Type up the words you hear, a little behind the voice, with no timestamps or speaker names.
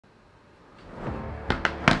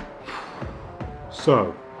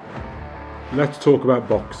So, let's talk about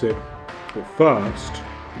boxing, but first,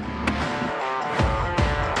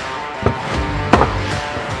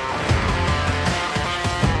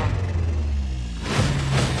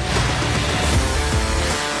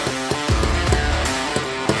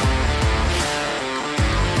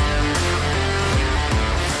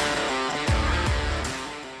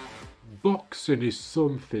 boxing is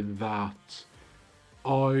something that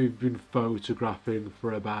I've been photographing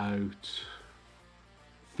for about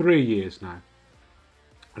 3 years now,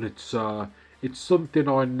 and it's something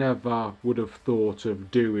I never would have thought of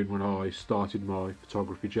doing when I started my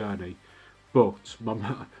photography journey. But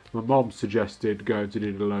my mom suggested going to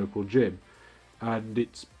do the local gym, and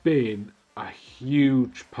it's been a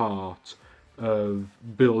huge part of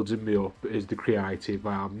building me up as the creative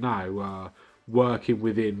I am now. Working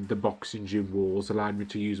within the boxing gym walls allowed me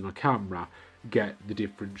to use my camera, get the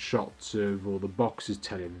different shots of all the boxers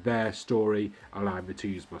telling their story, allowed me to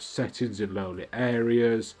use my settings in lonely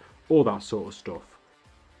areas, all that sort of stuff.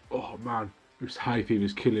 Oh man, this hay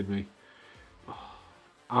fever's killing me. Oh,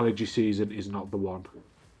 allergy season is not the one.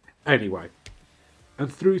 Anyway,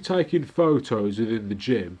 and through taking photos within the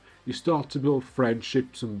gym, you start to build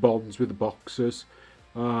friendships and bonds with the boxers.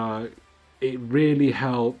 It really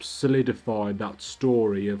helps solidify that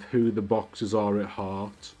story of who the boxers are at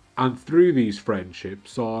heart. And through these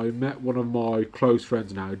friendships, I met one of my close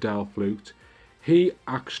friends now, Flute. He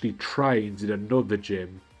actually trains in another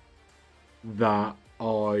gym that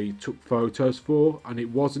I took photos for, and it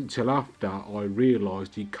wasn't till after I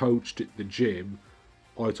realised he coached at the gym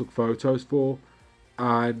I took photos for,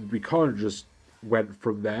 and we kind of just went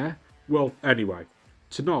from there. Well, anyway,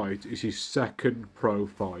 tonight is his second pro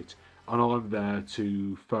fight, and I'm there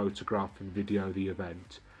to photograph and video the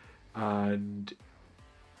event. And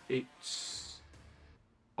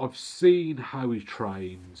I've seen how he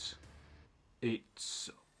trains. It's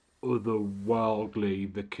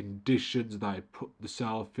otherworldly, the conditions they put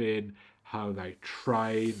themselves in, how they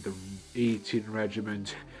train, the eating regimen.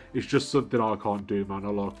 It's just something I can't do, man. I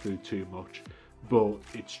like food too much. But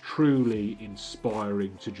it's truly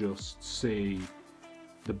inspiring to just see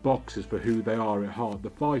the boxers for who they are at heart,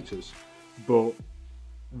 the fighters. But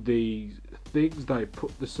the things they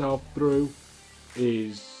put themselves through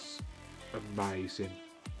is amazing.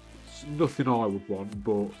 It's nothing I would want,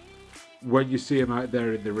 but when you see them out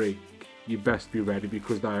there in the ring, you best be ready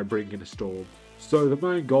because they are bringing a storm. So the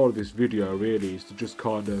main goal of this video really is to just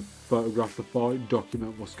kind of photograph the fight,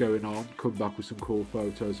 document what's going on, come back with some cool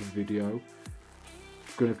photos and video.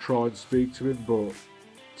 Going to try and speak to him, but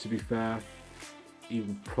to be fair, he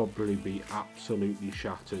will probably be absolutely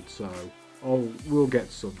shattered, so we'll get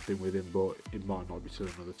something with him, but it might not be till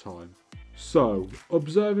another time. So,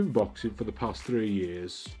 observing boxing for the past 3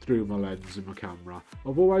 years through my lens and my camera,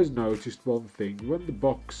 I've always noticed one thing: when the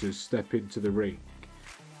boxers step into the ring,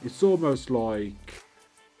 it's almost like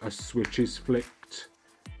a switch is flicked.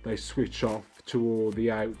 They switch off to all the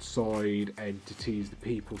outside entities, the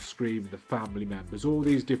people screaming, the family members, all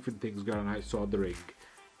these different things going on outside the ring.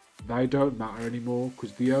 They don't matter anymore,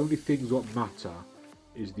 because the only things what matter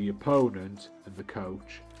is the opponent and the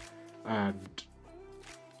coach. And,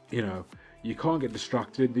 you know, you can't get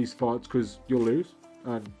distracted in these fights because you'll lose,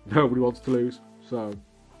 and nobody wants to lose. So,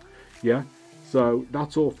 yeah. So,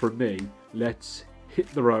 that's all from me. Let's hit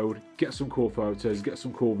the road, get some cool photos, get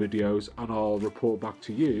some cool videos, and I'll report back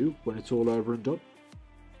to you when it's all over and done.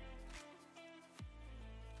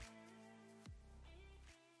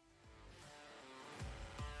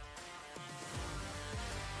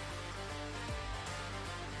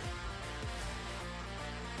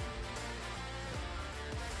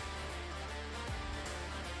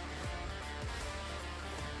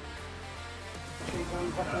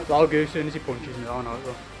 I'll go as soon as he punches me. I know it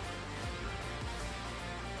will.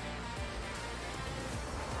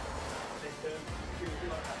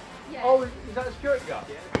 Yeah. Oh, is that a security guard?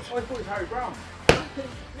 Yeah. Oh, I thought it was Harry Brown. No, Harry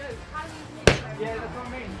is Harry Yeah, that's what I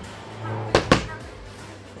mean.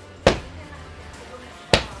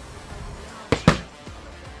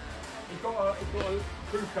 He's got a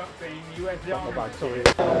crew cut thing, US Army. Bad, sorry.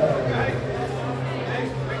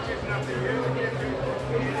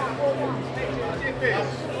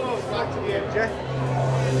 Back to the MJ.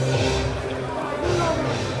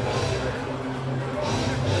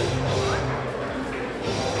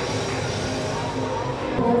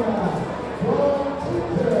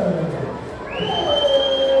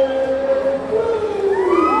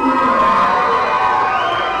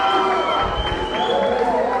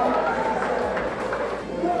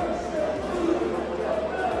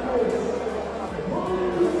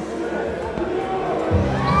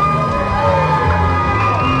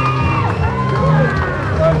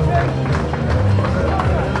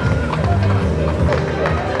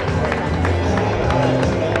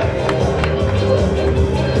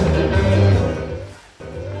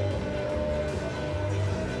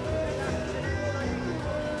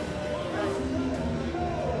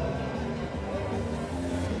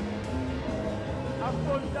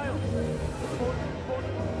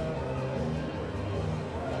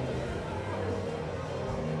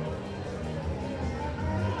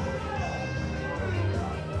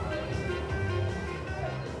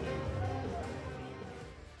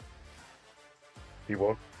 He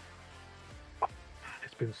won.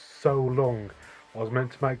 It's been so long. I was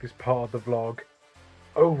meant to make this part of the vlog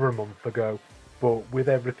over a month ago, but with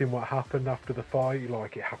everything what happened after the fight,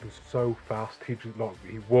 like, it happened so fast. He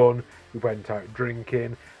won, we went out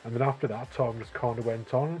drinking, and then after that, time just kind of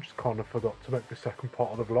went on. I just kind of forgot to make the second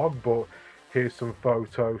part of the vlog, but here's some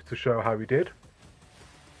photos to show how he did.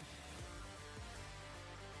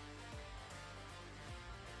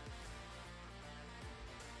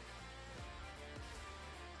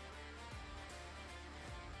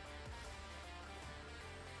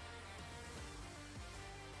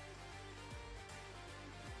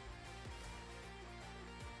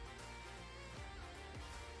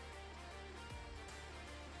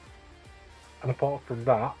 And apart from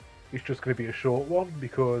that, it's just going to be a short one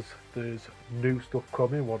because there's new stuff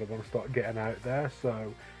coming, what I want to start getting out there.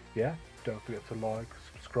 So yeah, don't forget to like,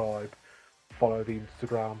 subscribe, follow the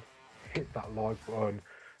Instagram, hit that like button,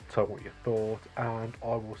 tell me what you thought, and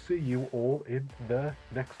I will see you all in the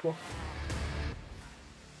next one.